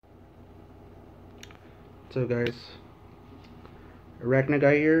So guys,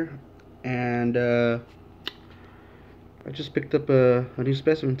 arachnaguy here, and I just picked up a new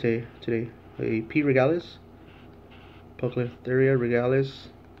specimen today, a P. Regalis, Regalis,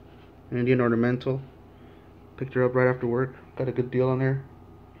 an Indian ornamental. Picked her up right after work, got a good deal on there.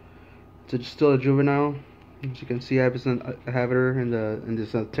 It's still a juvenile. As you can see, I have her in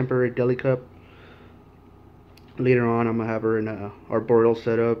this temporary deli cup. Later on, I'm gonna have her in a arboreal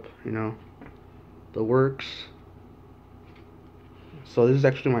setup, the works. So this is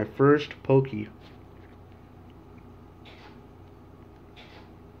actually my first pokey.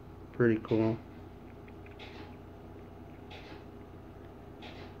 Pretty cool.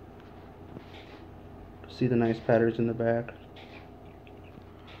 See the nice patterns in the back.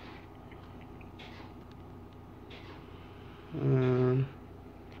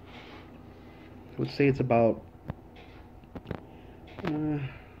 Let's say it's about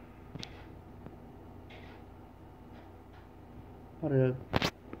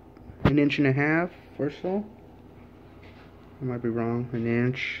an inch and a half or so. I might be wrong. An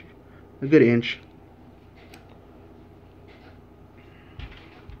inch, a good inch.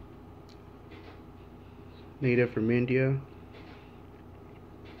 Native from India.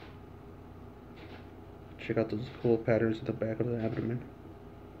 Check out those cool patterns at the back of the abdomen.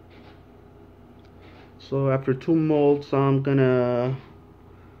 So after 2 molds, I'm gonna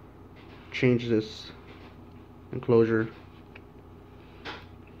change this enclosure.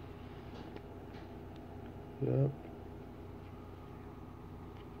 Yep.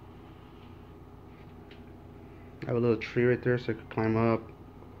 I have a little tree right there so I could climb up.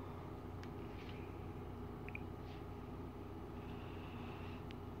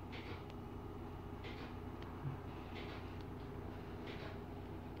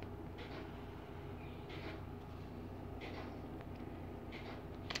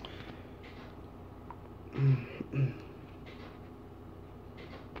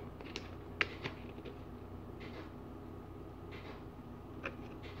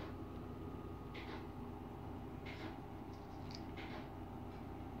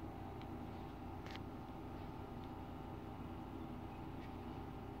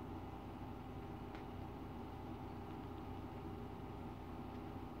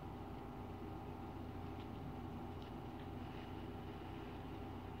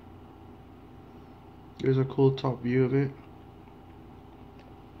 There's a cool top view of it.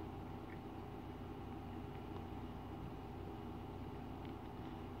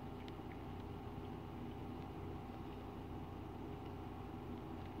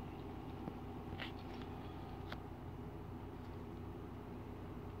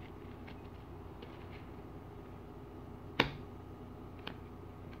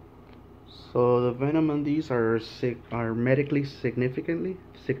 So the venom on these are medically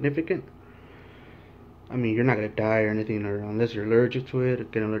significant. I mean, you're not gonna die or anything, or unless you're allergic to it or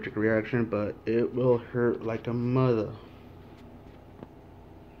get an allergic reaction, but it will hurt like a mother.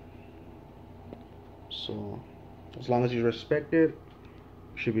 So as long as you respect it,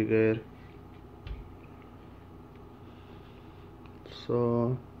 should be good.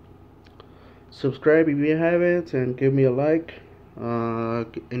 So subscribe if you haven't, and give me a like.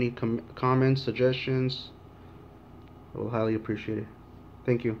 Any comments, suggestions, I will highly appreciate it.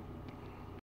 Thank you.